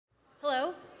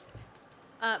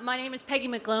My name is Peggy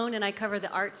McGlone, and I cover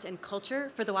the arts and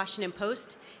culture for the Washington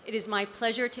Post. It is my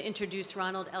pleasure to introduce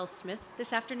Ronald L. Smith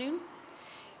this afternoon.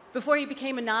 Before he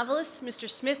became a novelist, Mr.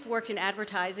 Smith worked in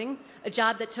advertising, a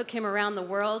job that took him around the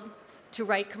world to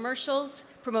write commercials,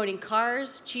 promoting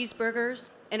cars, cheeseburgers,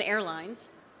 and airlines.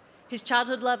 His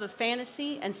childhood love of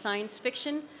fantasy and science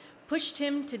fiction pushed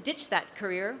him to ditch that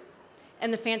career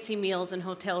and the fancy meals and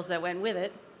hotels that went with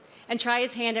it, and try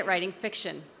his hand at writing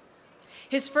fiction.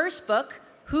 His first book,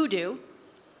 Hoodoo,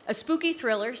 a spooky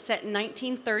thriller set in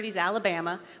 1930s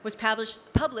Alabama, was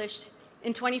published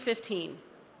in 2015.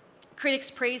 Critics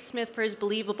praised Smith for his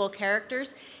believable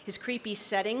characters, his creepy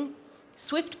setting,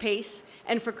 swift pace,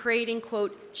 and for creating,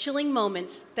 quote, chilling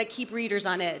moments that keep readers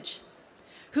on edge.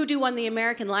 Hoodoo won the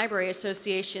American Library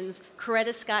Association's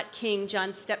Coretta Scott King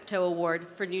John Steptoe Award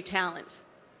for New Talent.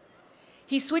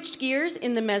 He switched gears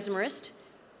in The Mesmerist,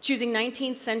 choosing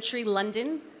 19th century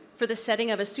London for the setting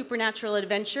of a supernatural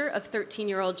adventure of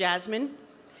 13-year-old Jasmine.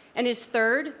 And his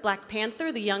third, Black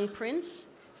Panther, the Young Prince,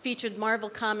 featured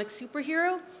Marvel Comics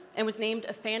superhero and was named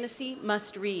a fantasy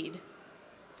must-read.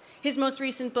 His most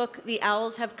recent book, The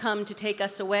Owls Have Come to Take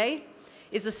Us Away,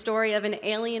 is the story of an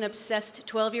alien-obsessed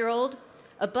 12-year-old,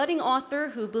 a budding author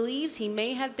who believes he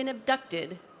may have been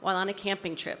abducted while on a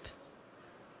camping trip.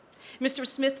 Mr.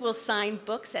 Smith will sign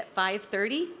books at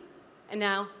 5:30, and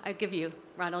now I give you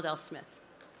Ronald L. Smith.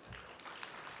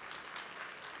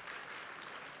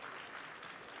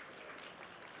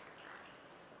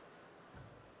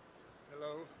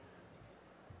 Hello.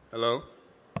 Hello.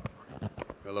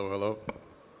 Hello, hello.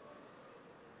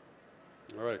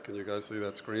 All right, can you guys see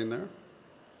that screen there?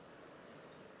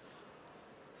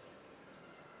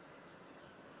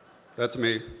 That's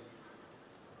me.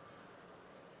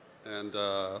 And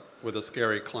with a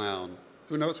scary clown.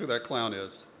 Who knows who that clown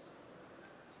is?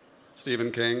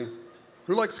 Stephen King.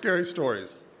 Who likes scary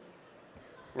stories?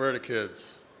 Where are the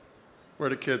kids? Where are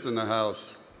the kids in the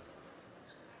house?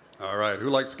 All right, who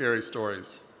likes scary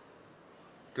stories?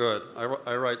 Good.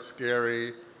 I write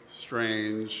scary,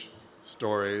 strange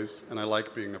stories, and I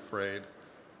like being afraid,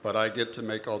 but I get to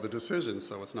make all the decisions,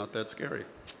 so it's not that scary.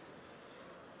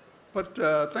 But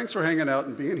thanks for hanging out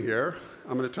and being here.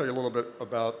 I'm going to tell you a little bit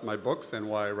about my books and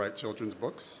why I write children's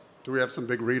books. Do we have some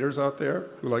big readers out there?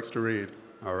 Who likes to read?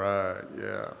 All right,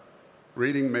 yeah.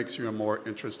 Reading makes you a more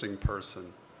interesting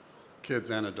person, kids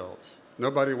and adults.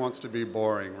 Nobody wants to be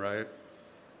boring, right?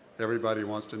 Everybody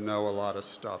wants to know a lot of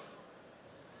stuff.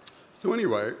 So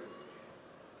anyway,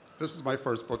 this is my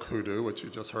first book, Hoodoo, which you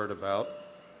just heard about.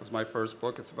 It was my first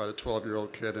book. It's about a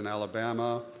 12-year-old kid in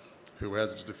Alabama who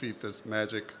has to defeat this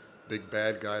magic big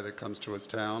bad guy that comes to his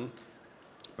town,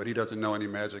 but he doesn't know any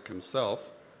magic himself.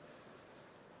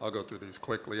 I'll go through these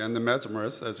quickly. And The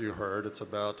Mesmerist, as you heard, it's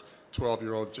about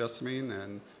 12-year-old Jasmine,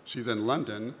 and she's in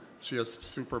London. She has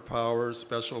superpowers,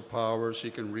 special powers.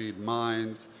 She can read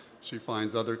minds. She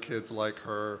finds other kids like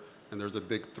her, and there's a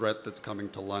big threat that's coming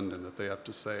to London that they have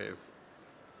to save.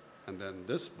 And then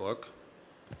this book,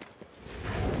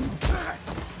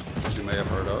 which you may have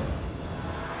heard of.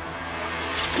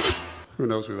 Who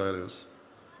knows who that is?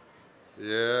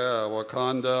 Yeah,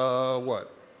 Wakanda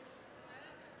what?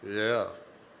 Yeah.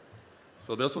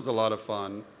 So this was a lot of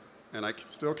fun, and I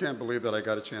still can't believe that I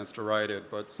got a chance to write it,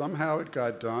 but somehow it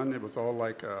got done. It was all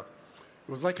like a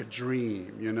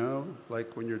dream, you know?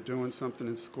 Like when you're doing something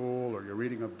in school or you're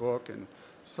reading a book, and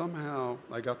somehow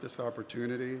I got this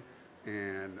opportunity,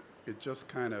 and it just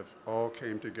kind of all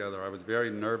came together. I was very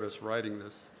nervous writing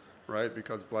this, right?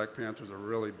 Because Black Panther's a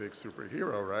really big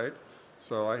superhero, right?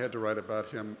 So I had to write about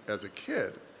him as a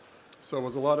kid. So it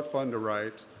was a lot of fun to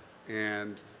write,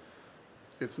 and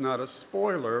it's not a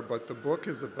spoiler, but the book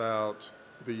is about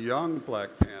the young Black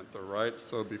Panther, right?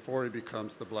 So before he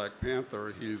becomes the Black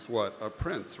Panther, he's what? A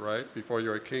prince, right? Before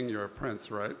you're a king, you're a prince,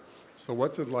 right? So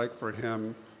what's it like for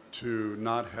him to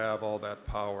not have all that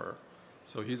power?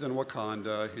 So he's in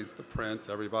Wakanda, he's the prince,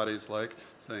 everybody's like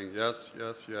saying yes,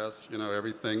 yes, yes, you know,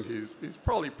 everything. He's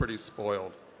probably pretty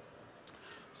spoiled.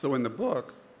 So in the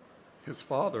book, his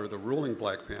father, the ruling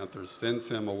Black Panther, sends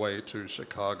him away to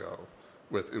Chicago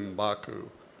with M'Baku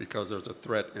because there's a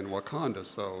threat in Wakanda.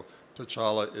 So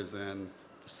T'Challa is in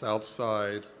the South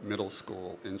Side Middle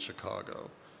School in Chicago.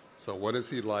 So what is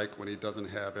he like when he doesn't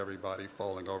have everybody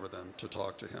falling over them to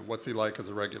talk to him? What's he like as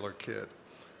a regular kid?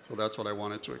 So that's what I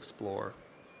wanted to explore.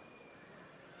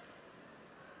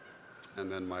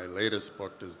 And then my latest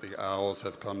book is The Owls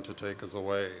Have Come to Take Us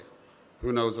Away.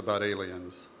 Who knows about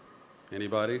aliens?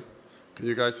 Anybody? Can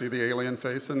you guys see the alien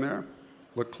face in there?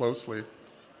 Look closely.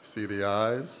 See the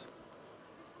eyes?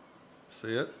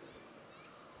 See it?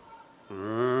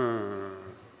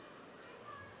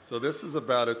 So this is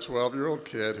about a 12-year-old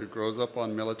kid who grows up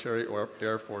on military or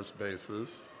Air Force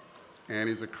bases. And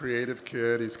he's a creative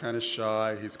kid. He's kind of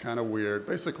shy. He's kind of weird.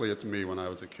 Basically, it's me when I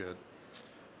was a kid.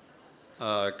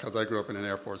 Because I grew up in an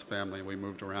Air Force family and we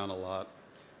moved around a lot.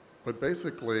 But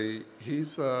basically,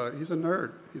 he's a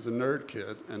nerd. He's a nerd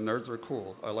kid, and nerds are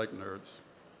cool. I like nerds.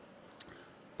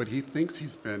 But he thinks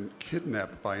he's been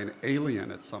kidnapped by an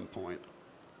alien at some point,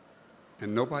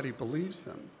 and nobody believes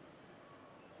him,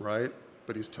 right?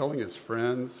 But he's telling his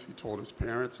friends, he told his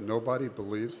parents, nobody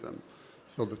believes him.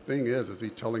 So the thing is he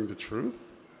telling the truth?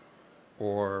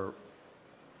 Or,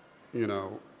 you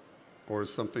know, or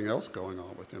is something else going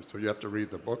on with him? So you have to read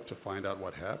the book to find out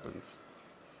what happens.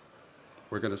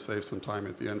 We're going to save some time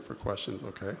at the end for questions,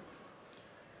 okay?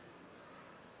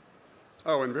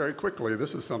 Oh, and very quickly,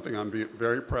 this is something I'm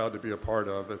very proud to be a part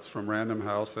of. It's from Random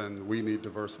House and We Need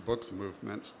Diverse Books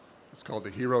movement. It's called The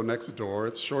Hero Next Door.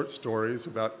 It's short stories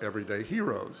about everyday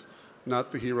heroes.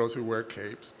 Not the heroes who wear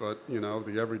capes, but, you know,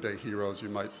 the everyday heroes you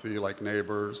might see, like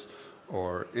neighbors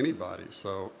or anybody.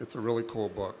 So it's a really cool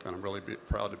book, and I'm really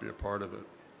proud to be a part of it.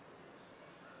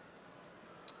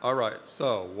 All right,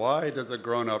 so why does a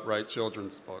grown-up write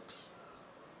children's books?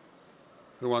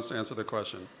 Who wants to answer the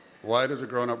question? Why does a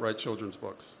grown-up write children's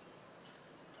books?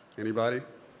 Anybody?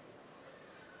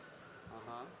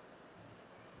 Uh-huh.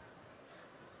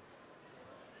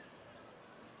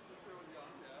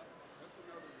 That's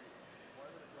another reason. Why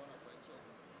would a grown-up write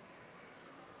children's books?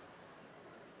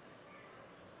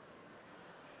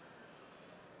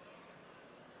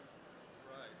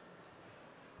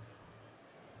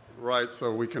 Right,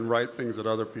 so we can write things that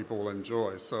other people will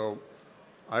enjoy. So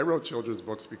I wrote children's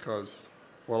books because,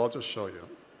 well, I'll just show you.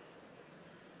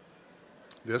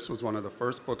 This was one of the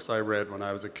first books I read when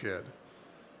I was a kid.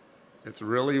 It's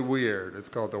really weird. It's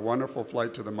called The Wonderful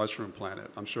Flight to the Mushroom Planet.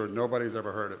 I'm sure nobody's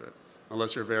ever heard of it,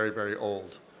 unless you're very, very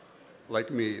old, like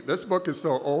me. This book is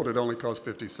so old it only costs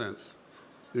 50 cents.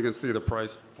 You can see the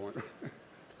price point.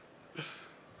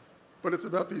 But it's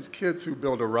about these kids who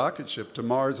build a rocket ship to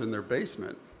Mars in their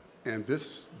basement. And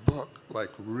this book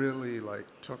really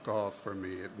took off for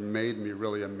me. It made me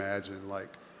really imagine like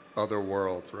other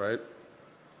worlds, right?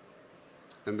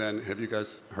 And then, have you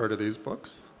guys heard of these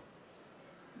books?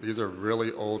 These are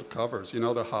really old covers. You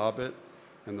know The Hobbit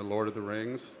and The Lord of the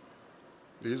Rings?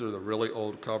 These are the really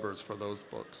old covers for those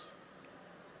books.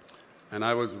 And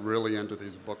I was really into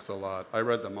these books a lot. I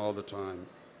read them all the time.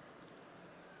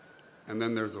 And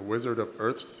then there's A Wizard of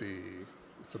Earthsea.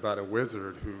 It's about a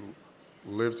wizard who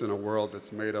lives in a world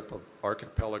that's made up of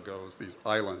archipelagos, these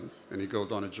islands, and he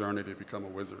goes on a journey to become a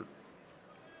wizard.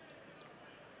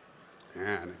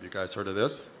 And have you guys heard of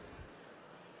this?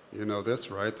 You know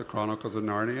this, right? The Chronicles of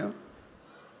Narnia?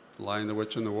 The Lion, the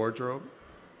Witch, and the Wardrobe?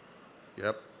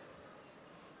 Yep.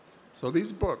 So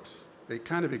these books, they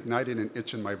kind of ignited an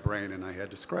itch in my brain, and I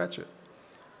had to scratch it.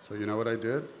 So you know what I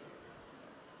did?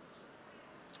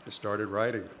 I started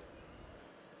writing.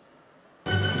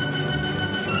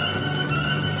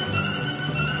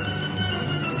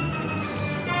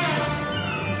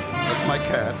 That's my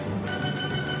cat.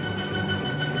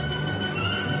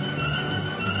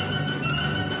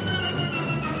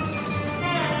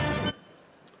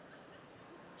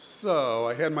 So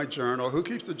I had my journal. Who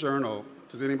keeps a journal?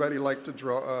 Does anybody like to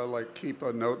draw, keep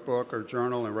a notebook or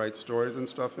journal and write stories and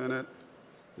stuff in it?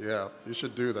 Yeah, you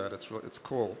should do that. It's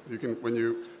cool. You can, when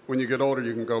you get older,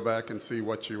 you can go back and see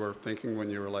what you were thinking when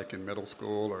you were like in middle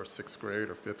school or 6th grade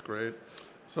or 5th grade.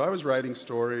 So I was writing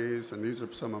stories, and these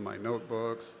are some of my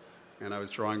notebooks, and I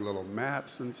was drawing little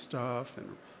maps and stuff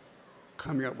and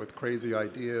coming up with crazy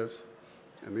ideas.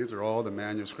 And these are all the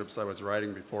manuscripts I was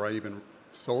writing before I even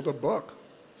sold a book.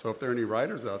 So if there are any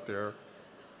writers out there,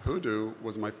 Hoodoo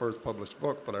was my first published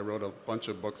book, but I wrote a bunch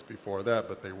of books before that,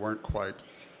 but they weren't quite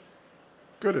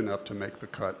good enough to make the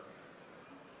cut.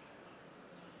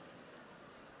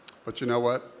 But you know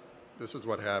what? This is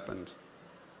what happened.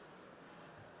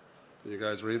 You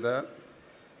guys read that?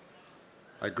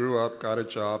 I grew up, got a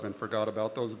job, and forgot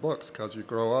about those books, because you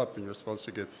grow up and you're supposed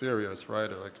to get serious, right?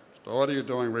 Like, what are you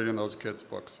doing reading those kids'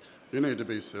 books? You need to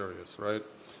be serious, right?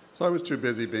 So I was too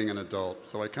busy being an adult,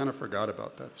 so I kind of forgot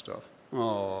about that stuff.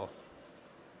 Oh.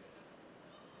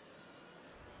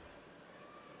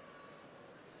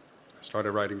 I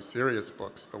started writing serious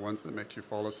books, the ones that make you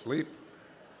fall asleep.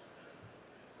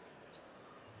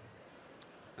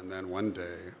 And then one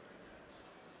day,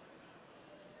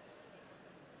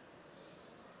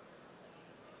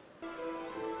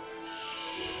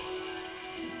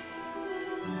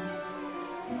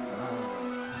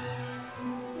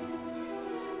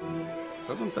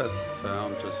 doesn't that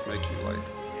sound just make you like,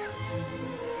 yes?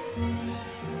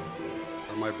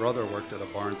 So my brother worked at a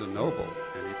Barnes & Noble,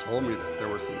 and he told me that there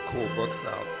were some cool books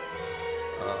out.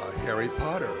 Harry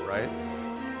Potter, right?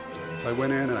 So I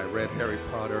went in and I read Harry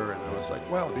Potter, and I was like,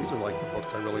 wow, these are like the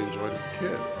books I really enjoyed as a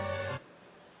kid.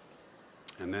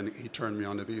 And then he turned me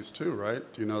on to these too, right?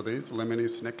 Do you know these? Lemony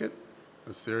Snicket,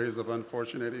 A Series of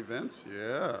Unfortunate Events?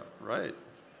 Yeah, right.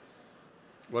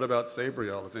 What about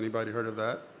Sabriel? Has anybody heard of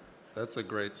that? That's a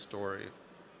great story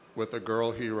with a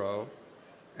girl hero.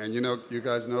 And you know, you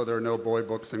guys know there are no boy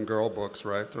books and girl books,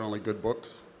 right? They're only good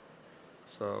books.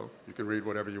 So you can read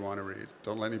whatever you want to read.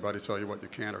 Don't let anybody tell you what you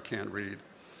can or can't read.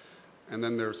 And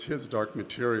then there's His Dark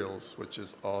Materials, which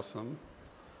is awesome.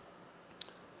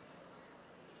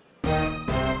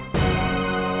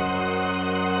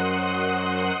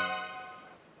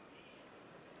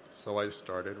 So I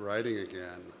started writing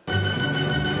again.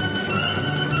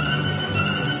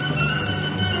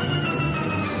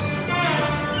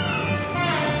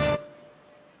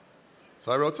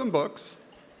 So I wrote some books,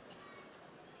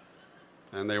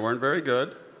 and they weren't very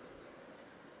good,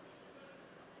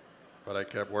 but I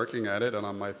kept working at it, and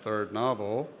on my third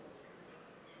novel,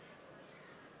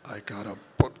 I got a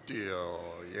book deal,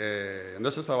 yay. And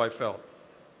this is how I felt.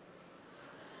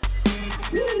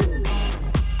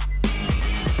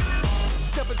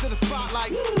 Step into the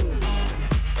spotlight.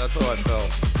 That's how I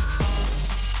felt.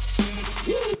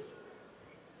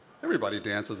 Everybody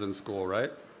dances in school,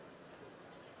 right?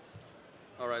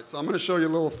 All right, so I'm going to show you a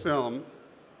little film.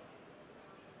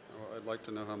 Oh, I'd like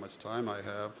to know how much time I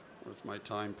have. Where's my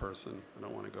time person? I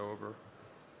don't want to go over.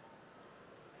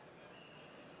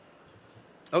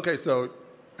 Okay, so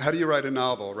how do you write a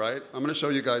novel, right? I'm going to show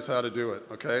you guys how to do it,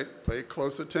 okay? Pay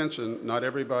close attention. Not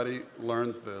everybody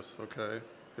learns this, okay?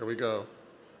 Here we go.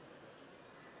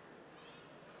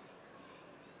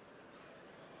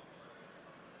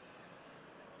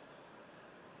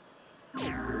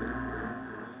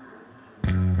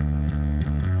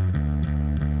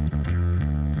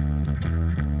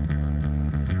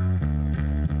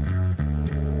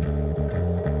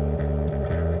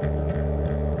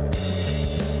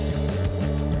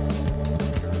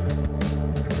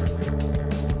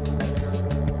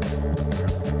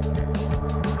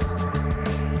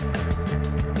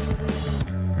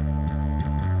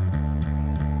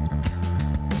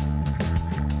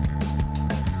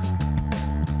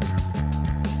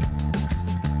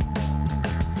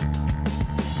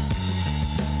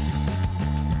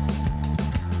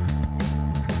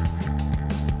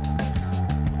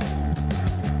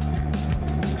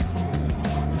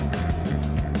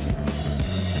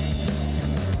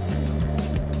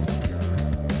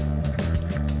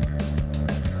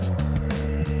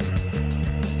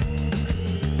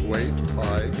 Wait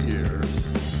 5 years.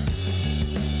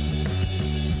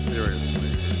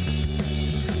 Seriously.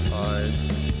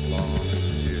 5 long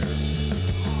years.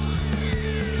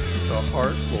 The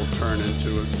heart will turn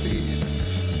into a seed.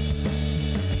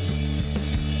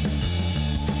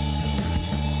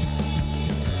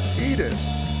 Eat it.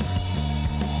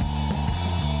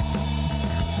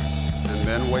 And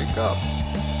then wake up.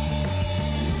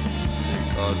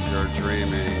 Because you're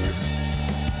dreaming.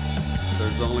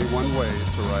 There's only one way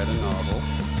to write a novel.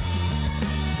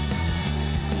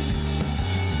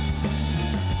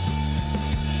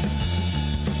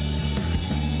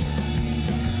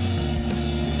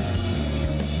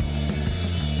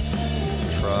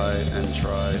 Try and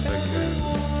try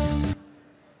again.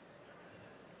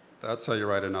 That's how you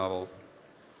write a novel.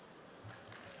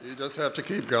 You just have to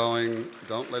keep going.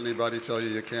 Don't let anybody tell you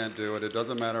you can't do it. It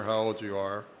doesn't matter how old you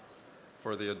are,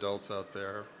 for the adults out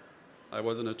there. I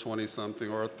wasn't a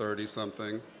 20-something or a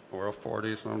 30-something or a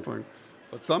 40-something,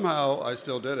 but somehow I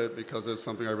still did it because it's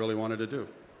something I really wanted to do.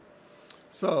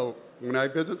 So when I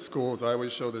visit schools, I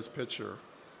always show this picture.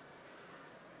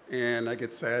 And I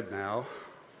get sad now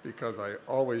because I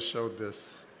always showed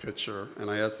this picture,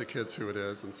 and I ask the kids who it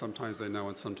is, and sometimes they know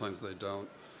and sometimes they don't.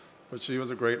 But she was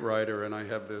a great writer, and I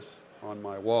have this on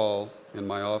my wall in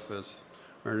my office.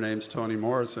 Her name's Toni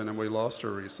Morrison, and we lost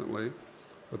her recently.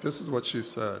 But this is what she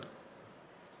said.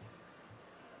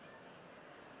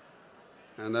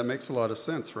 And that makes a lot of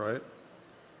sense, right?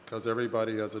 Because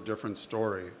everybody has a different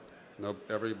story.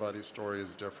 Everybody's story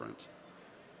is different.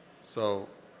 So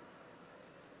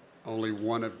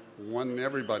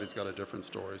everybody's got a different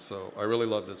story. So I really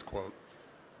love this quote.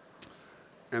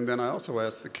 And then I also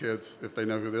asked the kids if they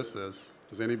know who this is.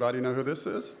 Does anybody know who this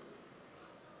is?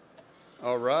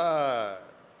 All right.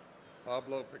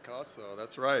 Pablo Picasso,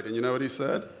 that's right. And you know what he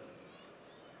said?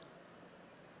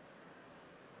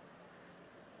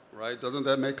 Right? Doesn't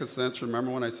that make a sense?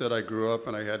 Remember when I said I grew up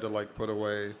and I had to like put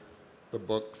away the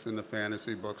books and the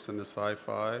fantasy books and the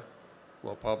sci-fi?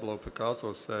 Well, Pablo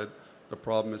Picasso said, The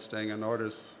problem is staying an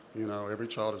artist. You know, every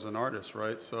child is an artist,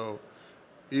 right? So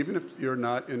even if you're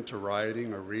not into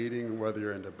writing or reading, whether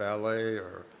you're into ballet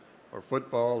or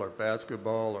football or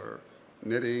basketball or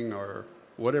knitting or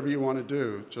whatever you want to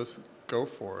do, just go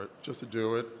for it. Just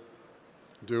do it.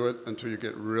 Do it until you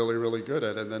get really, really good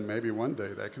at it, and then maybe one day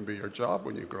that can be your job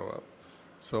when you grow up.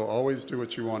 So always do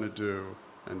what you want to do,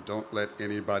 and don't let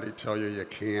anybody tell you you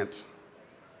can't.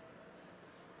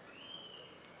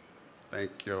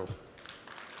 Thank you.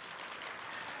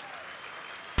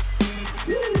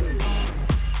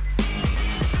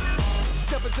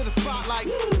 Step into the spotlight.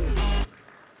 All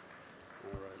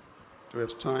right. Do we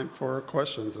have time for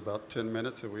questions? About 10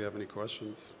 minutes if we have any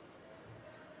questions.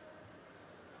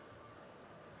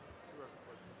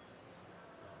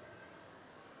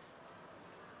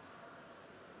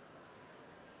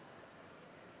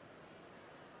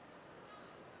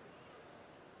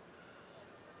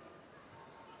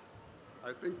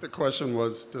 I think the question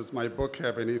was, does my book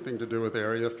have anything to do with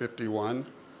Area 51?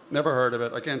 Never heard of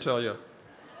it. I can't tell you.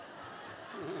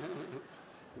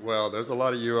 Well, there's a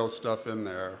lot of UO stuff in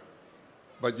there.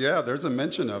 But yeah, there's a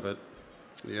mention of it.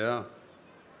 Yeah,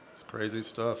 it's crazy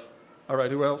stuff. All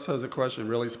right, who else has a question?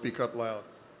 Really speak up loud.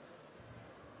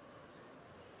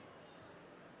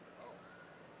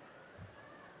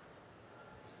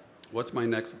 What's my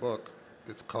next book?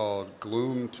 It's called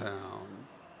Gloomtown.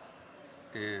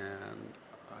 And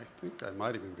I think I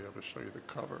might even be able to show you the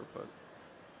cover, but,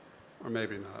 or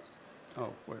maybe not.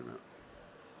 Oh, wait a minute.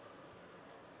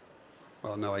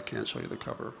 Well, no, I can't show you the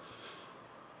cover.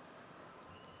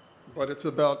 But it's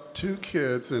about two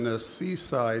kids in a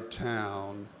seaside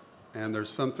town, and there's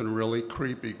something really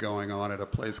creepy going on at a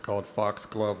place called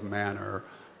Foxglove Manor,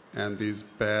 and these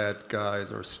bad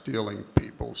guys are stealing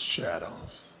people's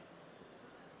shadows.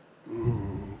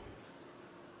 Ooh.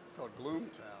 It's called Gloomtown.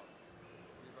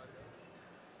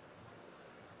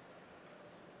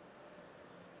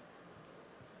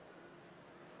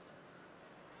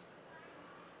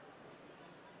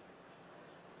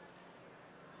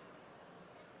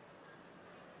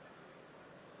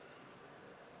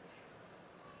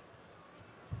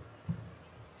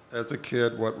 As a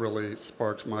kid, what really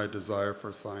sparked my desire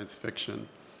for science fiction?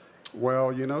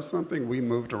 Well, you know something? We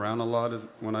moved around a lot.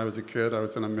 When I was a kid, I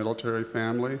was in a military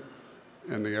family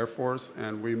in the Air Force,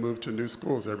 and we moved to new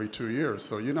schools every 2 years.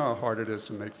 So you know how hard it is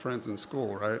to make friends in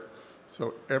school, right?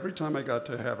 So every time I got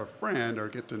to have a friend or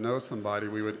get to know somebody,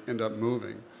 we would end up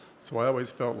moving. So I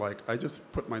always felt like I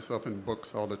just put myself in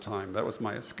books all the time. That was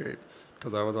my escape,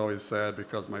 because I was always sad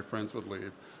because my friends would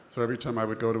leave. So every time I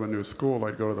would go to a new school,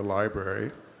 I'd go to the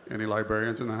library. Any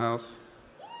librarians in the house?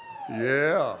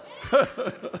 Yeah.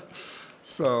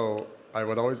 So I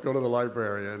would always go to the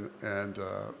librarian, and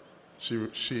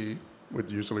she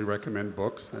would usually recommend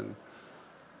books, and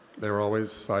they were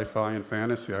always sci-fi and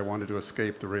fantasy. I wanted to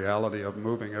escape the reality of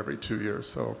moving every 2 years.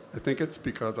 So I think it's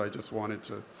because I just wanted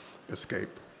to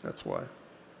escape. That's why.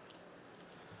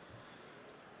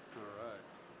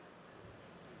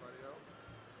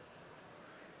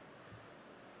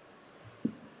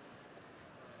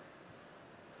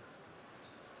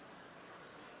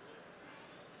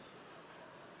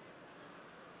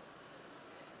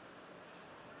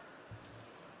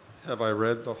 Have I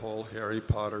read the whole Harry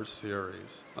Potter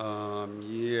series?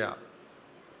 Yeah.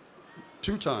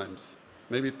 2 times,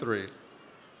 maybe 3.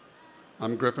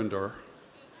 I'm Gryffindor.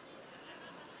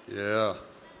 Yeah. Oh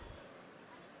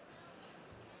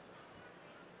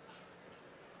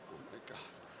my God.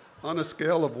 On a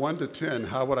scale of 1 to 10,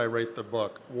 how would I rate the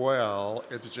book? Well,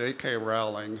 it's J.K.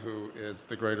 Rowling, who is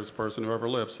the greatest person who ever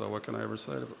lived, so what can I ever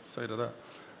say to that?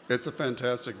 It's a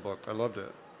fantastic book. I loved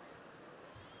it.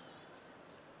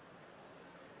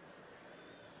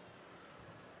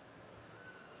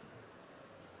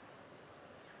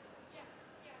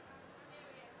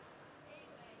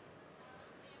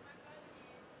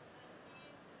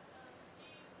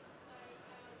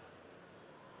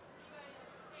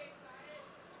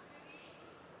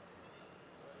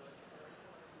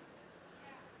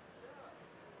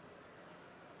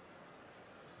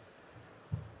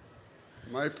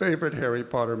 My favorite Harry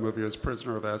Potter movie is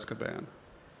Prisoner of Azkaban.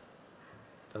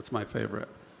 That's my favorite.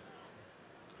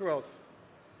 Who else?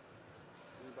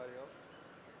 Anybody else?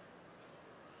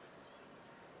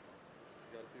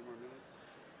 You got a few more minutes?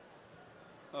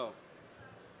 Oh.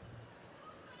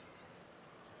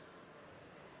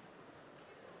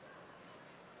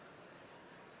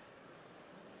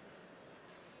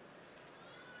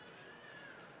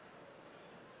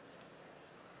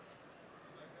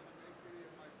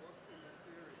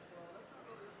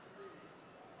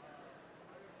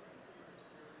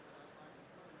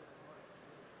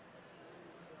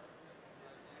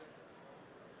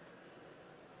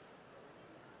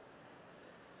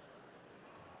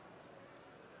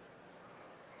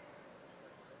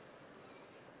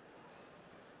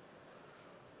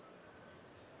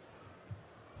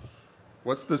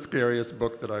 What's the scariest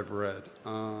book that I've read?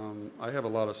 I have a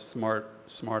lot of smart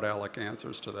aleck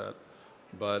answers to that,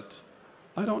 but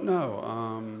I don't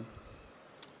know.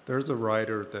 There's a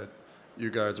writer that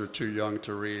you guys are too young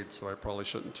to read, so I probably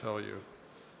shouldn't tell you.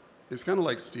 He's kind of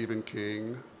like Stephen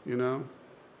King, you know?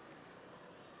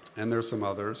 And there's some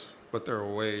others, but they're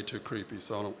way too creepy,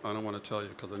 so I don't want to tell you,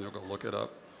 because then you'll go look it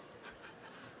up,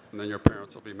 and then your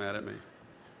parents will be mad at me.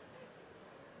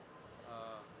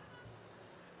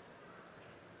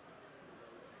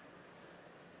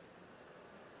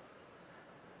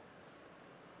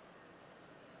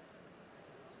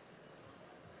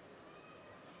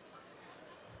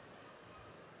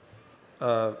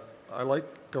 I like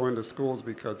going to schools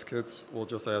because kids will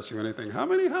just ask you anything. How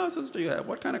many houses do you have?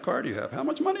 What kind of car do you have? How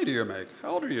much money do you make? How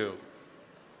old are you?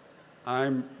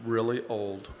 I'm really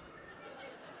old.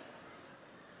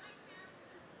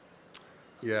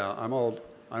 Yeah, I'm old.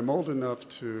 I'm old enough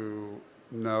to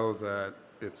know that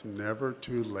it's never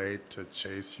too late to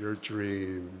chase your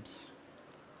dreams.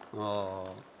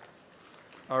 Oh.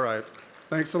 All right.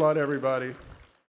 Thanks a lot, everybody.